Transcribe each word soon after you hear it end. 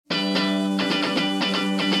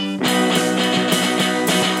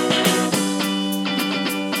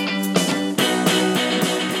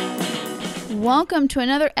welcome to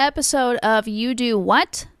another episode of You Do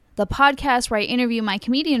What? The podcast where I interview my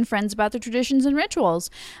comedian friends about their traditions and rituals.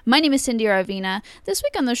 My name is Cindy Aravina. This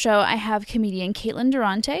week on the show, I have comedian Caitlin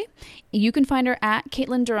Durante. You can find her at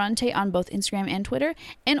Caitlin Durante on both Instagram and Twitter.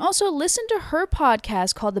 And also listen to her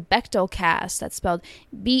podcast called The Bechdel Cast. That's spelled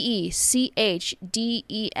Bechdel-Cast.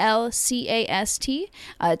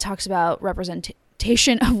 It talks about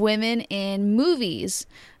representation of women in movies.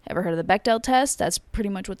 Ever heard of the Bechdel test? That's pretty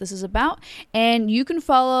much what this is about. And you can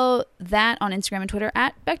follow that on Instagram and Twitter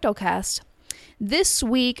at BechdelCast. This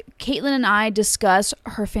week, Caitlin and I discuss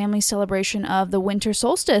her family's celebration of the winter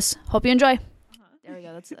solstice. Hope you enjoy. There we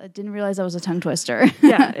go. I didn't realize that was a tongue twister.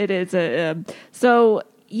 Yeah, it is.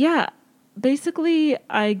 Basically,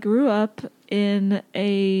 I grew up in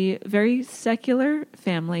a very secular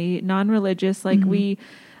family, non-religious.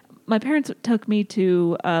 My parents took me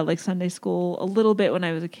to Sunday school a little bit when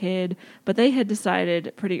I was a kid, but they had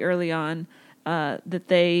decided pretty early on that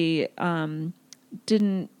they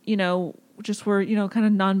didn't, just were, kind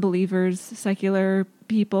of non-believers, secular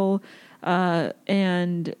people.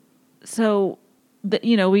 And so,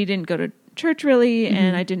 we didn't go to church really,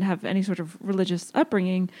 and I didn't have any sort of religious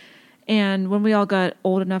upbringing. And when we all got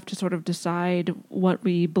old enough to sort of decide what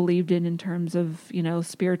we believed in terms of,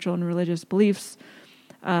 spiritual and religious beliefs,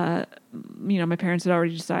 my parents had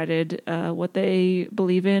already decided what they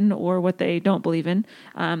believe in or what they don't believe in.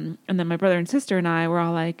 And then my brother and sister and I were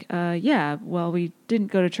all like, we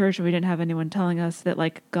didn't go to church and we didn't have anyone telling us that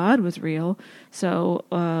God was real. So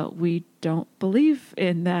we don't believe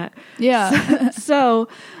in that. Yeah.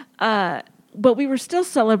 But we were still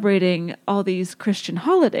celebrating all these Christian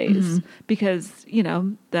holidays because,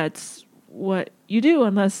 that's what you do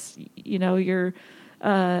unless, you're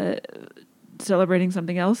celebrating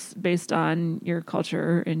something else based on your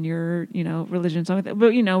culture and your, religion, something like that.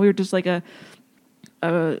 But, we were just like a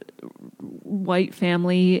white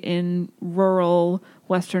family in rural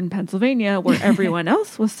Western Pennsylvania where everyone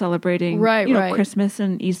else was celebrating Christmas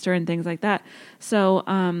and Easter and things like that. So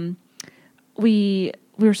we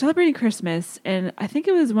were celebrating Christmas, and I think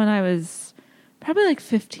it was when I was probably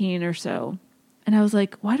 15 or so. And I was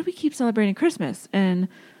like, why do we keep celebrating Christmas? And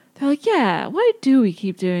they're like, yeah, why do we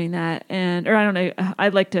keep doing that? Or I don't know,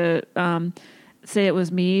 I'd like to say it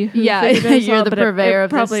was me who figured this you're out, the but purveyor it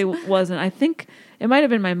of probably this. wasn't. I think it might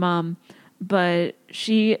have been my mom, but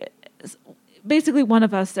she, basically one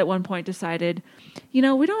of us at one point decided,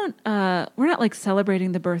 we're not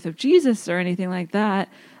celebrating the birth of Jesus or anything like that.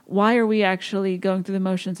 Why are we actually going through the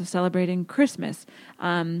motions of celebrating Christmas?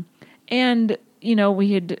 And,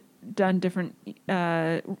 we had done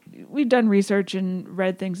we've done research and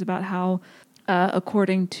read things about how,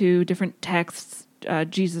 according to different texts,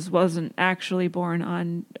 Jesus wasn't actually born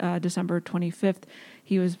on December 25th.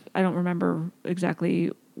 He was, I don't remember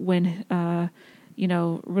exactly when,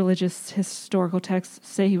 religious historical texts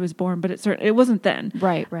say he was born, but it wasn't then.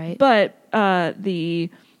 Right. But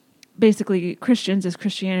basically Christians, as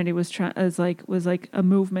Christianity was a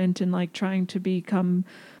movement and trying to become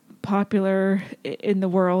popular in the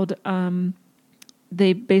world,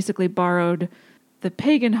 they basically borrowed the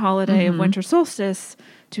pagan holiday of winter solstice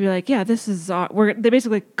to be like, yeah, this is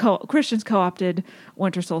Christians co-opted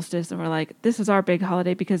winter solstice and were like, this is our big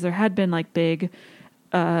holiday, because there had been big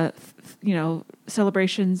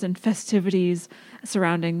celebrations and festivities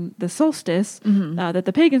surrounding the solstice that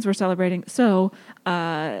the pagans were celebrating. So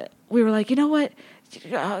we were like, you know what?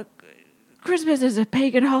 Christmas is a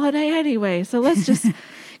pagan holiday anyway, so let's just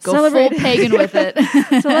go celebrate full pagan with it.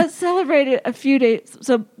 So let's celebrate it a few days.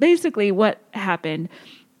 So basically what happened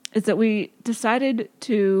is that we decided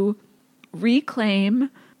to reclaim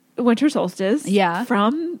winter solstice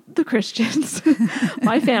from the Christians,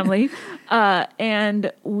 my family,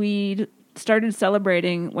 and we started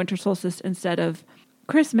celebrating winter solstice instead of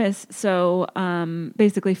Christmas. So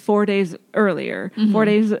basically 4 days earlier, 4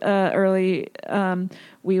 days early,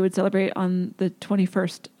 we would celebrate on the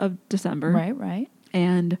 21st of December. Right.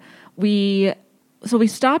 And we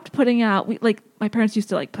stopped putting out, my parents used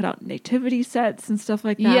to put out nativity sets and stuff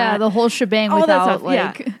like that. Yeah, the whole shebang all without that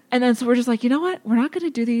stuff, And then so we're just like, you know what? We're not going to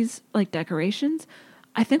do these decorations.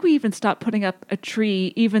 I think we even stopped putting up a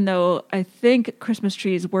tree, even though I think Christmas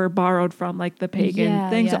trees were borrowed from the pagan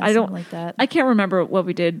thing. So I don't, I can't remember what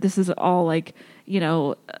we did. This is all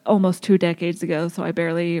almost 2 decades ago. So I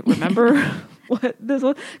barely remember what this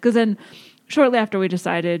was. Because then shortly after we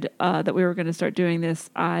decided that we were going to start doing this,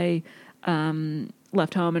 I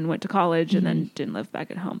left home and went to college and then didn't live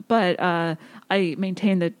back at home. But I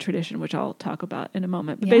maintained the tradition, which I'll talk about in a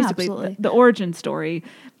moment. But basically, the origin story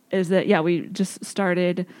is that, we just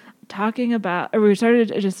started talking about, or we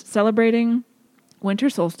started just celebrating winter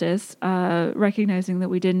solstice, recognizing that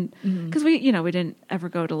we didn't, because we didn't ever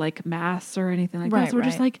go to like mass or anything like that. So we're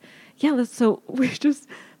just like, yeah, so we just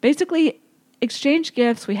basically exchanged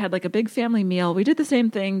gifts. We had like a big family meal. We did the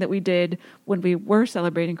same thing that we did when we were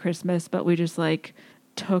celebrating Christmas, but we just like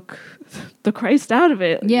took the Christ out of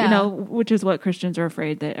it, which is what Christians are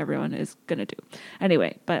afraid that everyone is going to do.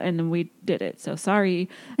 Anyway, and then we did it. So sorry.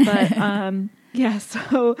 But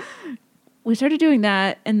so we started doing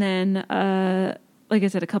that. And then, like I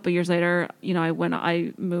said, a couple years later,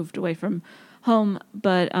 I moved away from home.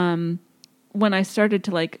 But when I started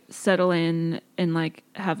to like settle in and like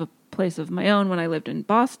have a place of my own, when I lived in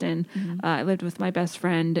Boston, I lived with my best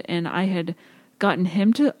friend, and I had gotten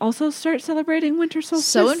him to also start celebrating winter solstice.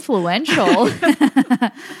 So influential.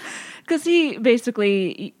 Because he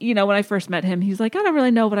basically, when I first met him, he's like, I don't really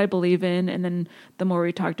know what I believe in. And then the more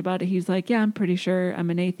we talked about it, he's like, yeah, I'm pretty sure I'm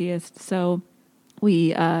an atheist. So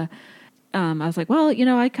we, I was like, well,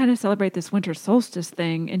 I kind of celebrate this winter solstice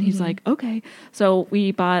thing. And he's like, okay. So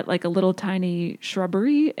we bought like a little tiny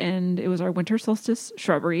shrubbery, and it was our winter solstice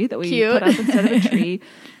shrubbery that we put up instead of a tree.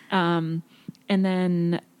 And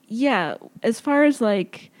then, yeah, as far as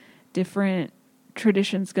like different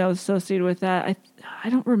traditions go associated with that, I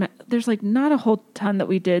don't remember. There's like not a whole ton that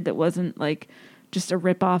we did that wasn't like just a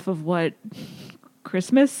ripoff of what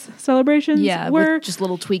Christmas celebrations were. With just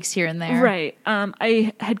little tweaks here and there. Right.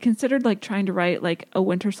 I had considered like trying to write like a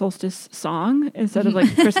winter solstice song instead of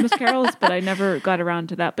like Christmas carols, but I never got around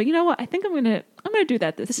to that. But you know what? I think I'm gonna do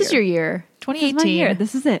that this year. This is your year. 2018. This is my year.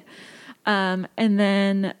 This is it. And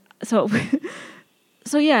then so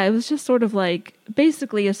yeah, it was just sort of like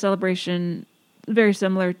basically a celebration very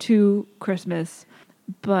similar to Christmas,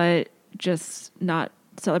 but just not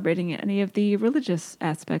celebrating any of the religious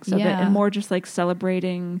aspects of it, and more just like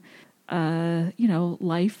celebrating,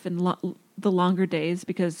 life and the longer days,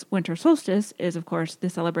 because winter solstice is, of course, the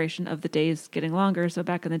celebration of the days getting longer. So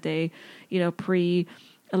back in the day,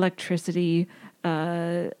 pre-electricity,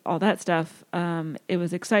 all that stuff, it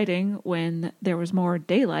was exciting when there was more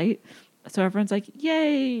daylight. So everyone's like,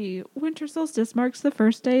 yay, winter solstice marks the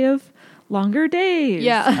first day of longer days.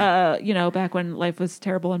 Yeah. Back when life was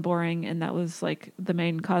terrible and boring, and that was like the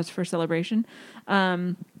main cause for celebration.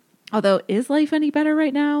 Although, is life any better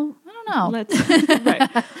right now? I don't know. Right.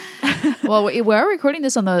 Well, we're recording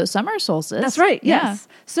this on the summer solstice. That's right. Yes.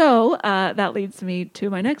 Yeah. So that leads me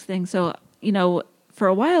to my next thing. So, for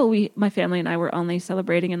a while, my family and I were only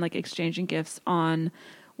celebrating and like exchanging gifts on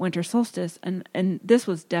winter solstice, and this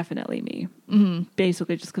was definitely me,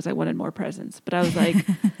 basically just because I wanted more presents. But I was like,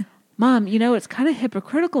 Mom, it's kind of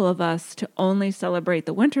hypocritical of us to only celebrate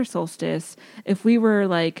the winter solstice. If we were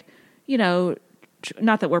like,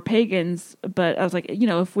 not that we're pagans, but I was like,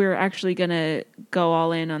 if we're actually gonna go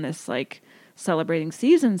all in on this like celebrating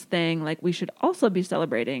seasons thing, like we should also be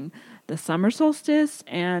celebrating the summer solstice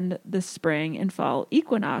and the spring and fall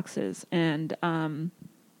equinoxes. And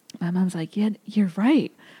my mom's like, yeah, you're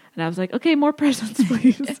right. And I was like, okay, more presents,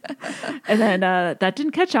 please. And then that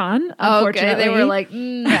didn't catch on, unfortunately. Okay, they were like,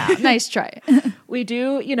 nice try. We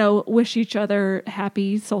do, wish each other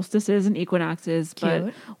happy solstices and equinoxes, Cute.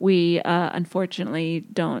 But we unfortunately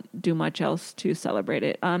don't do much else to celebrate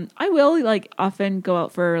it. I will like often go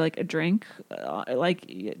out for like a drink,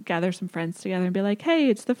 like gather some friends together and be like, hey,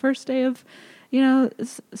 it's the first day of,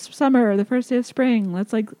 summer, the first day of spring.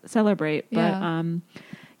 Let's like celebrate. Yeah. But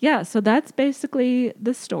yeah, so that's basically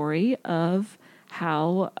the story of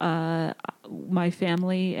how my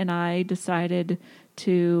family and I decided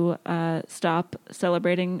to stop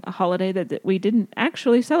celebrating a holiday that we didn't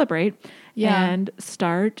actually celebrate, and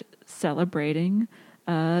start celebrating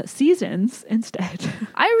seasons instead.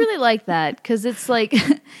 I really like that, because it's like,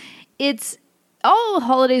 it's all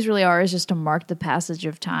holidays really are is just to mark the passage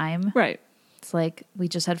of time. Right. It's like, we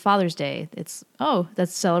just had Father's Day. That's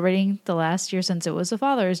celebrating the last year since it was a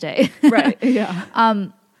Father's Day. Right. Yeah.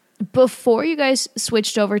 Before you guys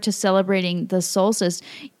switched over to celebrating the solstice,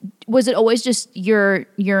 was it always just your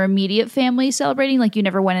immediate family celebrating? Like you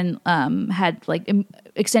never went and had like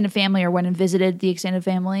extended family, or went and visited the extended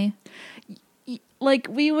family? Like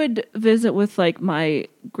we would visit with like my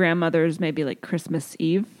grandmother's maybe like Christmas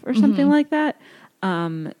Eve or something like that.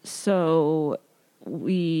 So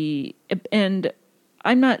and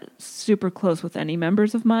I'm not super close with any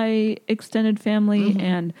members of my extended family,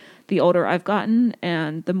 and the older I've gotten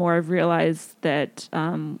and the more I've realized that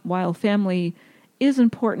while family is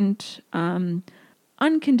important,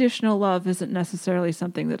 unconditional love isn't necessarily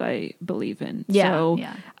something that I believe in. So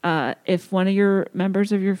if one of your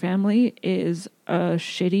members of your family is a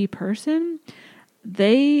shitty person,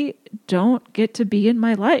 they don't get to be in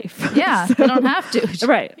my life. Yeah, so, they don't have to.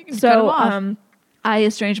 Right. So I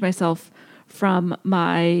estranged myself from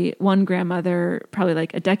my one grandmother probably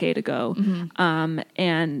like a decade ago.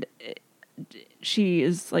 And she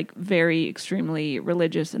is like very extremely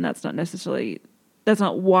religious, and that's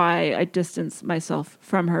not why I distance myself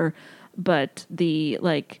from her, but the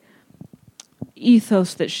like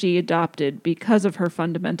ethos that she adopted because of her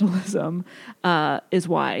fundamentalism is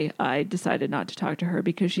why I decided not to talk to her,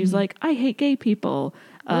 because she's like, I hate gay people.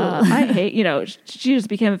 I hate, she just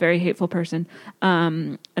became a very hateful person.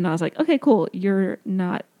 And I was like, okay, cool. You're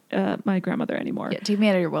not my grandmother anymore. Yeah, take me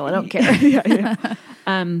out of your will. I don't care. yeah.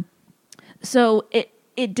 So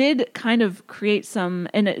it did kind of create some,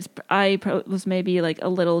 and I was maybe like a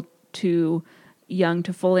little too young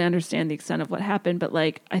to fully understand the extent of what happened, but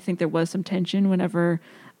like I think there was some tension whenever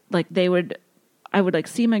like I would like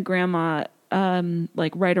see my grandma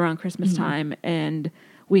like right around Christmas time, and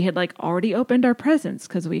we had like already opened our presents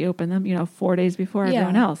because we opened them 4 days before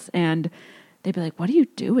everyone else, and they'd be like, what are you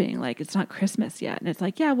doing? Like, it's not Christmas yet. And it's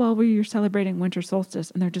like, yeah, well, we're celebrating winter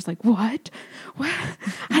solstice. And they're just like, what?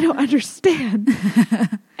 I don't understand.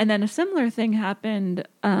 And then a similar thing happened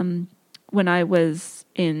when I was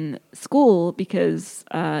in school, because,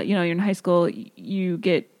 you're in high school, you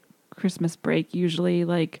get Christmas break usually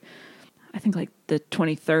like, I think like the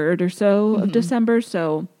 23rd or so of December.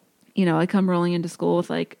 So, I come rolling into school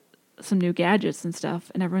with like some new gadgets and stuff,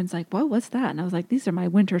 and everyone's like, what was that? And I was like, these are my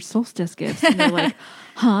winter solstice gifts. And they're like,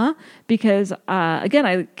 huh? Because again,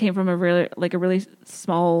 I came from a really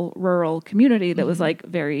small rural community that was like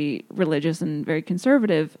very religious and very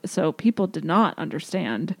conservative, so people did not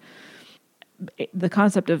understand the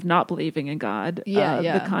concept of not believing in God.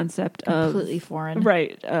 The concept of completely foreign,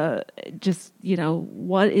 right? Just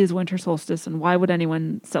what is winter solstice and why would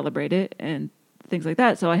anyone celebrate it and things like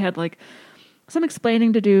that. So I had like some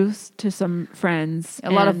explaining to do to some friends.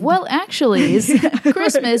 A lot of, actually,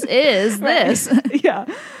 Christmas is this. Yeah.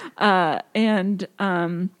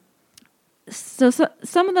 So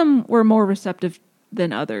some of them were more receptive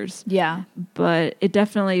than others. Yeah. But it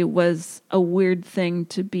definitely was a weird thing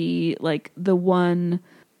to be like the one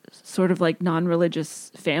sort of like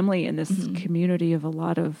non-religious family in this community of a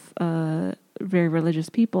lot of very religious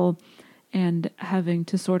people, and having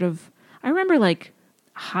to sort of, I remember like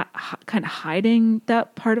kind of hiding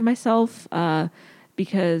that part of myself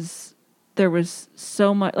because there was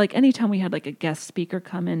so much, like anytime we had like a guest speaker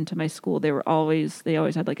come into my school, they always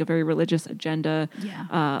had like a very religious agenda. Yeah.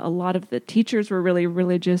 A lot of the teachers were really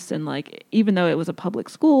religious, and like even though it was a public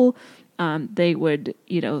school, they would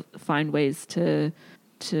find ways to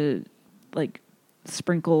like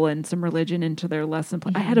sprinkle in some religion into their lesson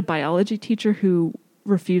plan. I had a biology teacher who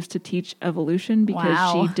refused to teach evolution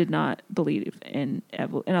because she did not believe in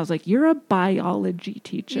evolution. And I was like, you're a biology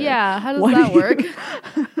teacher. Yeah, how does that work?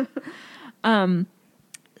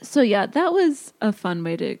 So yeah, that was a fun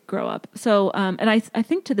way to grow up. So, and I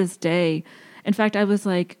think to this day, in fact, I was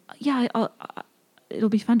like, yeah, it'll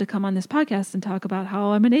be fun to come on this podcast and talk about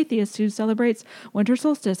how I'm an atheist who celebrates winter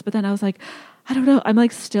solstice. But then I was like, I don't know. I'm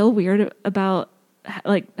like still weird about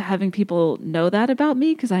like having people know that about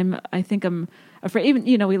me, because I think I'm afraid.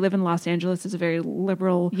 Even we live in Los Angeles. It's a very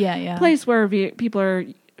liberal place where people are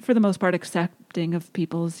for the most part accepting of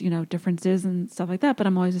people's differences and stuff like that. But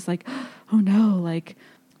I'm always just like, oh no, like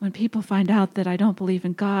when people find out that I don't believe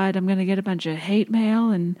in God, I'm gonna get a bunch of hate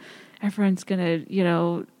mail, and everyone's gonna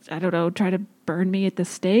I don't know, try to burn me at the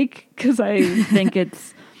stake because I think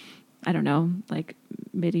it's I don't know, like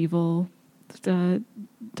medieval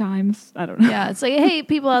times. I don't know. Yeah, it's like, hey,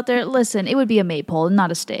 people out there, listen, it would be a maypole,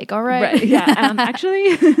 not a stake. All right. Right. Yeah.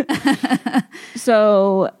 Actually.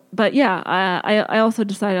 So, but yeah, I also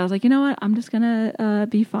decided, I was like, you know what? I'm just gonna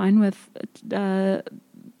be fine with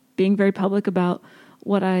being very public about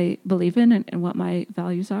what I believe in and what my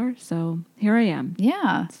values are. So here I am.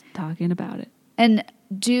 Yeah. Talking about it. And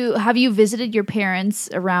have you visited your parents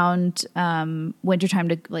around wintertime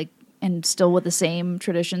to like, and still with the same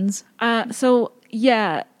traditions? So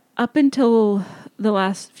yeah, up until the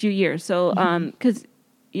last few years. So, cause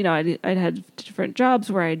I'd had different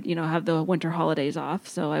jobs where I'd, have the winter holidays off.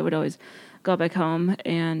 So I would always go back home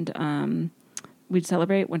and, we'd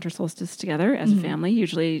celebrate winter solstice together as a family,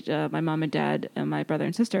 usually, my mom and dad and my brother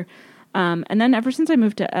and sister. And then ever since I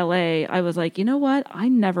moved to LA, I was like, you know what? I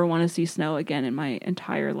never want to see snow again in my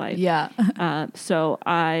entire life. Yeah.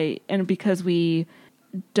 And because we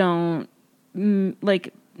don't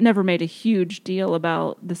never made a huge deal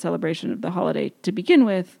about the celebration of the holiday to begin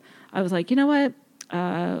with, I was like, you know what?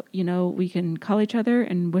 We can call each other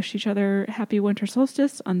and wish each other happy winter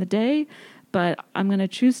solstice on the day, but I'm going to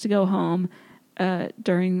choose to go home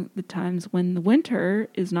during the times when the winter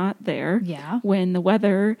is not there, yeah, when the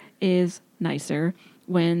weather is nicer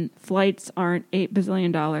when flights aren't $8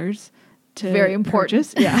 bazillion to Very important.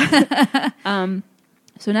 purchase. Yeah.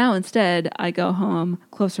 So now instead I go home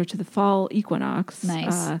closer to the fall equinox.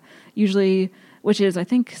 Nice. Usually, which is I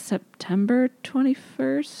think September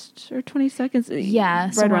 21st or 22nd. Yeah,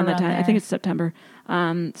 right somewhere around that around time. I there. think it's September.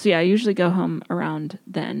 So yeah, I usually go home around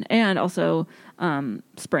then, and also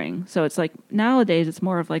spring. So it's like nowadays it's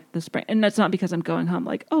more of like the spring, and that's not because I'm going home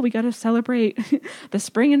like, oh, we got to celebrate the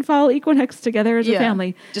spring and fall equinox together as a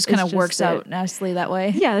family. Just kind It's of works that- out nicely that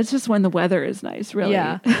way. Yeah, it's just when the weather is nice, really.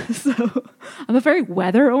 Yeah. So I'm a very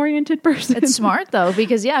weather-oriented person. It's smart though,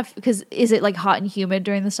 because is it like hot and humid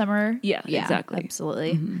during the summer? Yeah, exactly.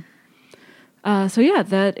 Absolutely. So yeah,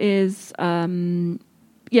 that is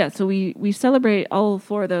so we celebrate all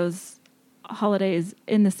 4 of those holidays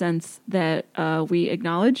in the sense that we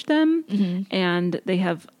acknowledge them, and they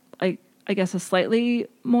have I guess a slightly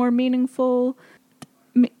more meaningful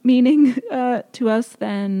meaning to us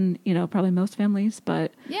than probably most families.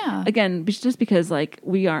 But Yeah. again, just because like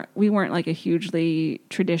we weren't like a hugely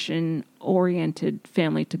tradition oriented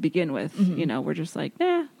family to begin with. We're just like,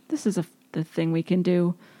 this is the thing we can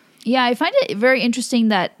do. Yeah, I find it very interesting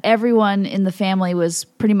that everyone in the family was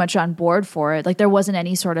pretty much on board for it. Like there wasn't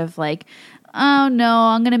any sort of like, oh no,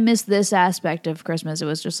 I'm going to miss this aspect of Christmas. It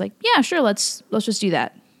was just like, yeah, sure, let's just do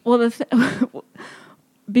that. Well,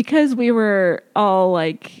 because we were all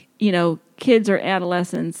like, kids or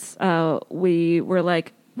adolescents, we were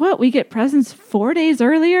like, what? We get presents 4 days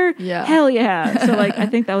earlier? Yeah. Hell yeah. So like, I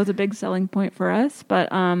think that was a big selling point for us. But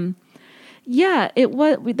yeah,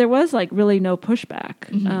 there was like really no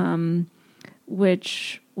pushback,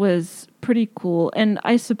 which was pretty cool. And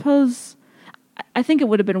I suppose, I think it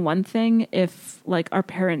would have been one thing if like our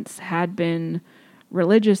parents had been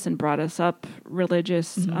religious and brought us up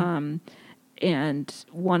religious, and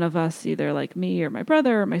one of us, either like me or my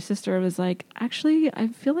brother or my sister, was like, actually, I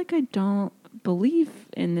feel like I don't believe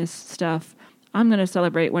in this stuff. I'm going to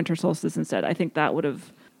celebrate winter solstice instead. I think that would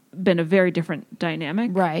have been a very different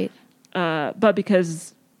dynamic. Right. But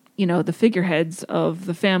because, the figureheads of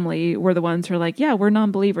the family were the ones who are like, yeah, we're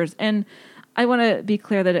non-believers. And I want to be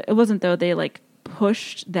clear that it wasn't though they like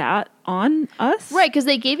pushed that on us. Right, because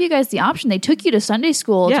they gave you guys the option. They took you to Sunday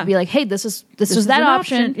school to be like, hey, this is that an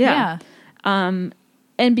option. Yeah.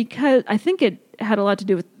 And because I think it had a lot to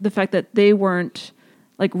do with the fact that they weren't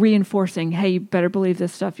like reinforcing, hey, you better believe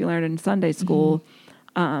this stuff you learned in Sunday school.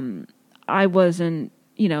 I wasn't,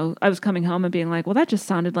 I was coming home and being like, well, that just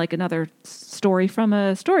sounded like another story from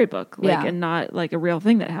a storybook, and not like a real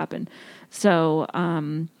thing that happened. So,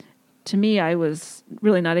 to me, I was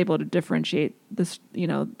really not able to differentiate this,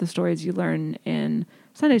 the stories you learn in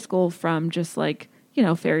Sunday school from just like,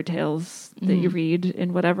 fairy tales that you read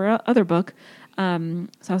in whatever other book. So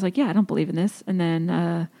I was like, yeah, I don't believe in this. And then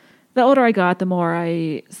the older I got, the more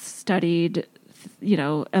I studied,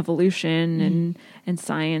 evolution and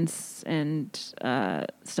science and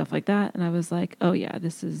stuff like that. And I was like, oh yeah,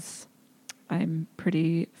 I'm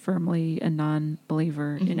pretty firmly a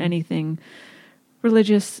non-believer in anything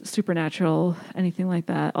religious, supernatural, anything like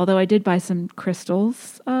that. Although I did buy some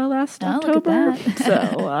crystals last October. Look at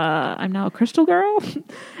that. So I'm now a crystal girl.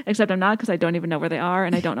 Except I'm not, because I don't even know where they are.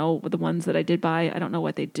 And I don't know the ones that I did buy. I don't know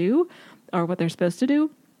what they do or what they're supposed to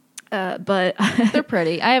do. But They're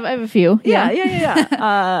pretty. I have a few.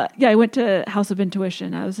 Yeah. I went to House of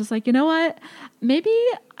Intuition. I was just like, you know what? Maybe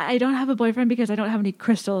I don't have a boyfriend because I don't have any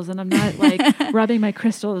crystals, and I'm not like rubbing my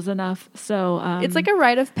crystals enough. So It's like a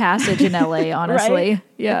rite of passage in LA, honestly. Right?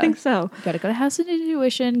 Yeah. I think so. Got to go to House of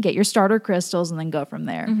Intuition, get your starter crystals, and then go from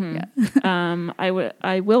there. Yeah.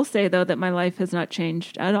 I will say though that my life has not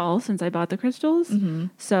changed at all since I bought the crystals.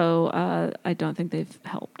 So I don't think they've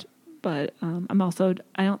helped. But I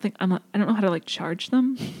don't know how to like charge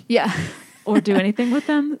them. Yeah. Or do anything with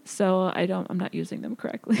them, so I'm not using them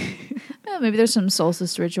correctly. Maybe there's some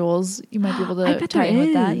solstice rituals you might be able I to bet tie in there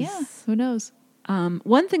with that. is. Yeah, who knows?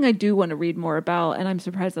 One thing I do want to read more about, and I'm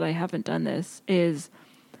surprised that I haven't done this, is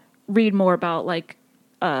read more about like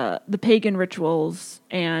the pagan rituals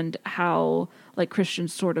and how like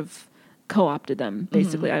Christians sort of co-opted them.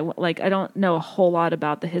 Basically, I don't know a whole lot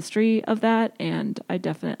about the history of that, and I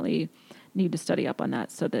definitely need to study up on that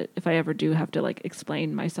so that if I ever do have to like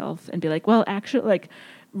explain myself and be like, well, actually, like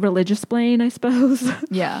religious explain, I suppose.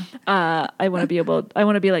 Yeah. I want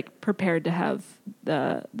to be like prepared to have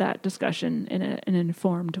that discussion in an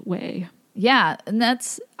informed way. Yeah, and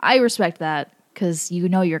I respect that, because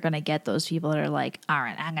you're going to get those people that are like, all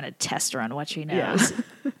right, I'm going to test her on what she knows.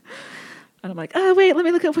 Yeah. And I'm like, oh wait, let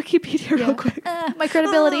me look at Wikipedia real quick. My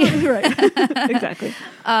credibility. Right. Exactly.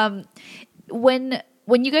 When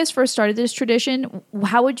when you guys first started this tradition,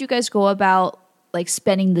 how would you guys go about like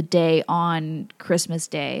spending the day on Christmas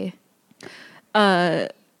Day?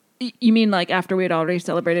 You mean like after we had already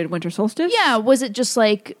celebrated winter solstice? Yeah, was it just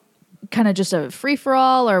like kind of just a free for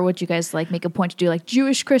all, or would you guys like make a point to do like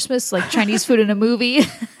Jewish Christmas, like Chinese food in a movie?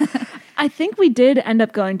 I think we did end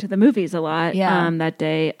up going to the movies a lot that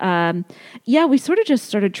day. We sort of just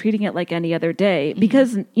started treating it like any other day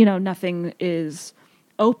because, nothing is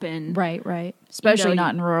open. Right. Especially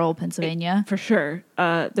not in rural Pennsylvania. For sure.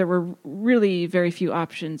 There were really very few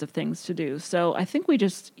options of things to do. So I think we'd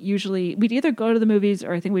either go to the movies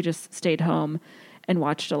or I think we just stayed home and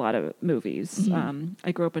watched a lot of movies.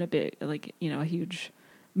 I grew up in a huge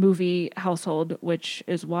movie household, which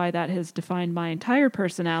is why that has defined my entire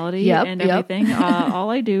personality and everything.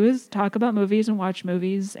 All I do is talk about movies and watch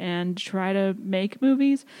movies and try to make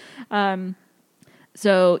movies.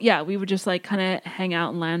 So we would just like kind of hang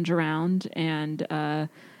out and lounge around. And,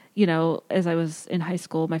 as I was in high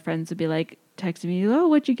school, my friends would be like texting me, "Oh,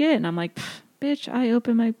 what'd you get?" And I'm like, "Bitch, I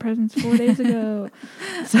opened my presents 4 days ago."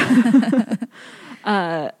 So,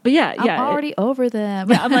 I'm already over them.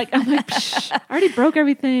 I'm like, I already broke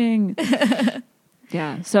everything.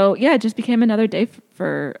 So it just became another day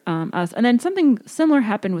for us. And then something similar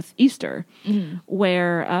happened with Easter,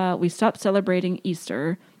 where we stopped celebrating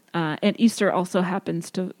Easter. And Easter also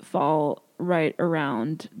happens to fall right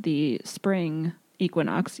around the spring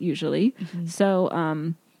equinox, usually.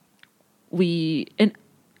 So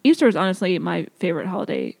Easter is honestly my favorite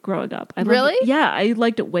holiday growing up. Really? I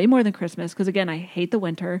liked it way more than Christmas because, again, I hate the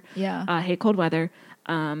winter. Yeah. I hate cold weather.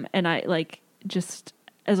 And I just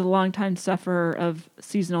as a longtime sufferer of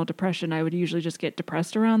seasonal depression, I would usually just get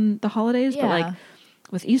depressed around the holidays. Yeah. But like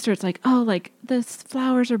with Easter, it's like, oh, like the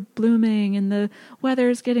flowers are blooming and the weather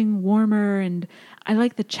is getting warmer. And I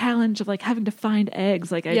like the challenge of like having to find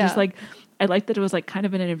eggs. Like I just like, I liked that it was like kind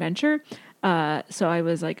of an adventure. So I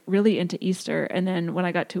was like really into Easter. And then when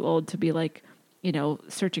I got too old to be like,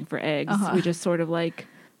 searching for eggs, we just sort of like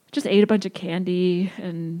just ate a bunch of candy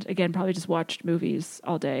and again, probably just watched movies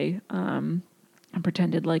all day. And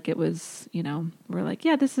pretended like it was, we're like,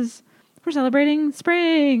 we're celebrating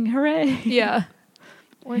spring. Hooray. Yeah.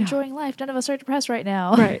 We're enjoying life. None of us are depressed right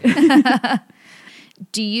now. Right.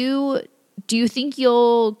 Do you think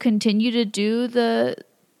you'll continue to do the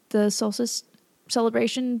solstice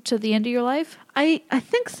celebration to the end of your life? I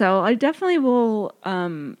think so. I definitely will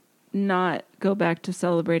not go back to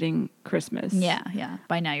celebrating Christmas. Yeah.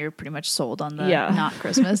 By now you're pretty much sold on the not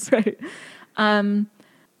Christmas. Right.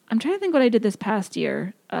 I'm trying to think what I did this past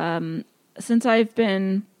year. Since I've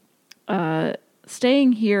been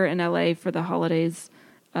staying here in LA for the holidays,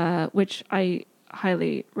 which I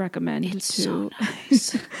highly recommend so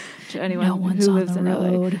nice. to anyone no one's who on lives the in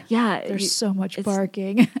road. LA. Yeah, there's so much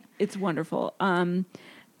barking. It's wonderful.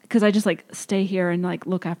 Because I just like stay here and like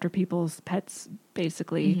look after people's pets,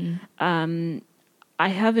 basically. I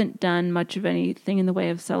haven't done much of anything in the way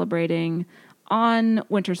of celebrating on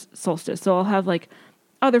winter solstice. So I'll have like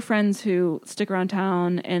other friends who stick around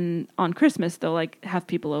town, and on Christmas they'll like have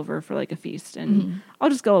people over for like a feast, and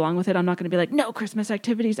I'll just go along with it. I'm not going to be like, no Christmas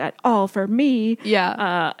activities at all for me.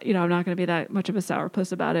 Yeah. I'm not going to be that much of a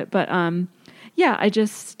sourpuss about it. But I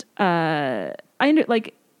just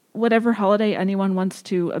like whatever holiday anyone wants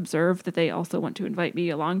to observe that they also want to invite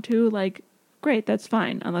me along to, like, great, that's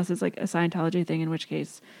fine, unless it's like a Scientology thing, in which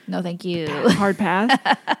case, no, thank you. Hard pass.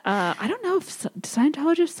 I don't know if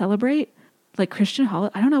Scientologists celebrate like Christian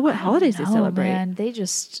holiday. I don't know what holidays they celebrate. Man, they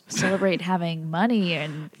just celebrate having money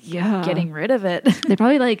and getting rid of it. They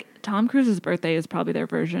probably like Tom Cruise's birthday is probably their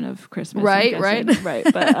version of Christmas. Right.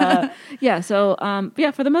 But So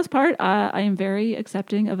for the most part, I am very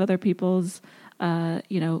accepting of other people's,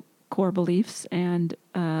 core beliefs, and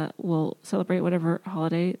will celebrate whatever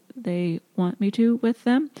holiday they want me to with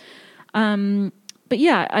them. But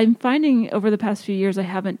I'm finding over the past few years I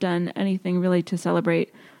haven't done anything really to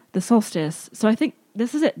celebrate the solstice. So I think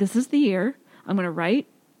this is it. This is the year. I'm going to write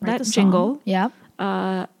that jingle. Yeah.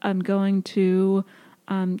 I'm going to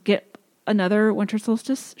get another winter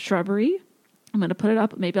solstice shrubbery. I'm going to put it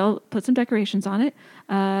up. Maybe I'll put some decorations on it.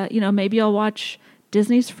 Maybe I'll watch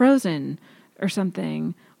Disney's Frozen or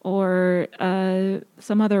something, or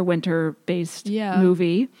some other winter-based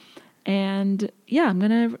movie. And I'm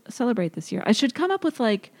going to celebrate this year. I should come up with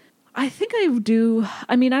like, I think I do.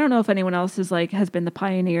 I mean, I don't know if anyone else has been the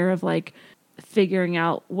pioneer of like figuring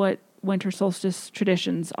out what winter solstice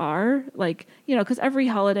traditions are, like, because every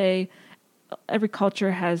holiday, every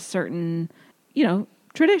culture has certain,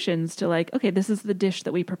 traditions to like, okay, this is the dish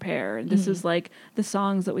that we prepare, and this is like the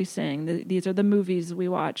songs that we sing. These are the movies we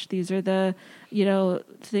watch. These are the,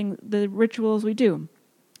 the rituals we do.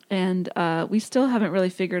 And we still haven't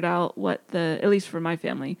really figured out at least for my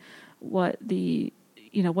family, what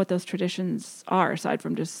those traditions are, aside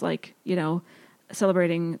from just like,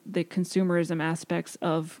 celebrating the consumerism aspects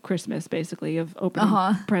of Christmas, basically, of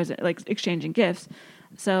opening present, like exchanging gifts.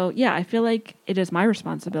 So yeah, I feel like it is my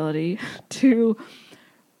responsibility to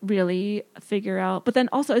really figure out, but then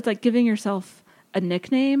also it's like giving yourself a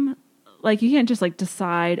nickname. Like, you can't just like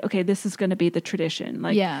decide, okay, this is going to be the tradition.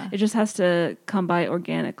 Like, it just has to come by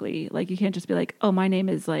organically. Like, you can't just be like, oh, my name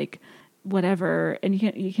is like whatever, and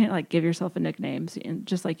you can't like give yourself a nickname, and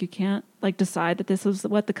just like you can't like decide that this is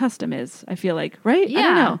what the custom is. I feel like, right? Yeah. I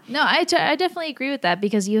don't know. No, I definitely agree with that,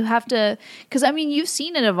 because you have to. Because I mean, you've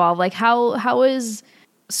seen it evolve. Like, how is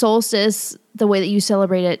solstice, the way that you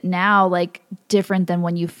celebrate it now, like different than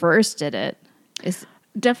when you first did it? Is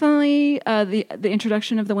definitely the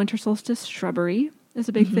introduction of the winter solstice shrubbery is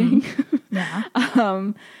a big thing.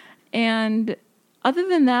 Yeah. And other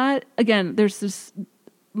than that, again, there's this.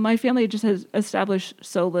 My family just has established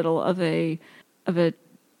so little of a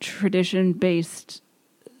tradition based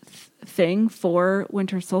thing for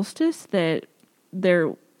winter solstice that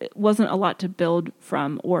there wasn't a lot to build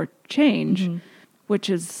from or change, which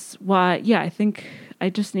is why, I think I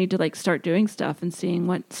just need to like start doing stuff and seeing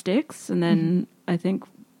what sticks. And then I think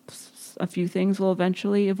a few things will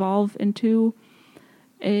eventually evolve into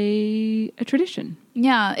a tradition.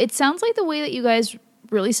 Yeah. It sounds like the way that you guys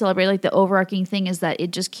really celebrate, like the overarching thing is that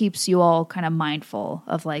it just keeps you all kind of mindful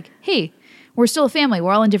of like, hey, we're still a family.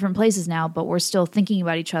 We're all in different places now, but we're still thinking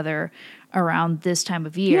about each other around this time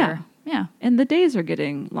of year. Yeah. And the days are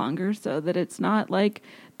getting longer so that it's not like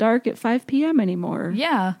dark at 5 p.m. anymore.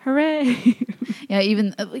 Yeah. Hooray.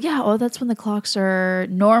 Oh, that's when the clocks are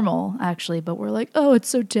normal, actually. But we're like, oh, it's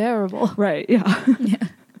so terrible. Right. Yeah.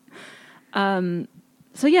 Yeah.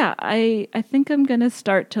 So yeah, I think I'm going to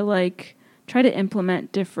start to like try to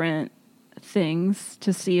implement different things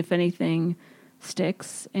to see if anything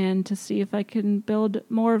sticks, and to see if I can build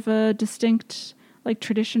more of a distinct like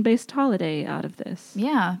tradition-based holiday out of this.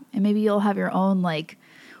 Yeah. And maybe you'll have your own like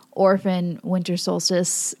orphan winter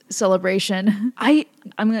solstice celebration. I'm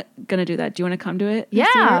gonna do that. Do you want to come to it?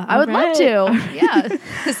 Yeah, I would love to.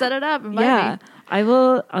 Yeah. Set it up. Invite me. I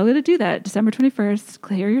will. I'm gonna do that. December 21st.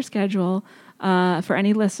 Clear your schedule. For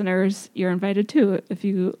any listeners, you're invited too if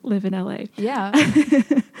you live in LA. Yeah.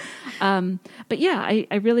 But yeah,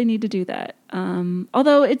 I really need to do that.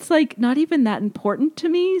 Although it's like not even that important to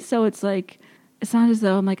me. So it's like, it's not as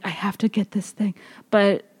though I'm like, I have to get this thing.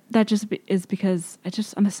 But that just is because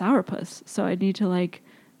I'm a sourpuss. So I need to like,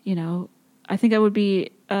 I think I would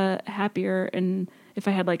be happier and if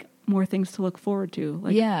I had like more things to look forward to.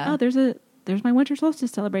 Like, oh, there's my winter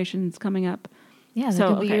solstice celebrations coming up. Yeah, that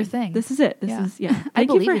could be your thing. This is it.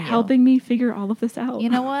 Thank you for helping me figure all of this out. You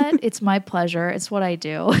know what? It's my pleasure. It's what I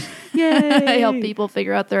do. Yay! I help people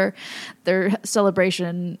figure out their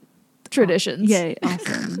celebration traditions. Yay!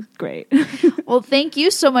 Awesome. Great. Well, thank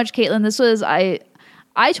you so much, Caitlin. This was I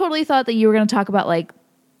totally thought that you were going to talk about like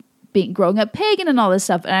growing up pagan and all this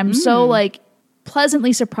stuff, and I'm so like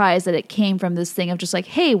pleasantly surprised that it came from this thing of just like,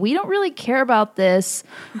 hey, we don't really care about this.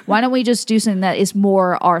 Why don't we just do something that is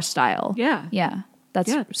more our style? Yeah. Yeah.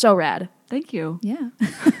 That's so rad. Thank you. Yeah.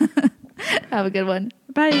 Have a good one.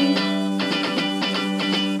 Bye.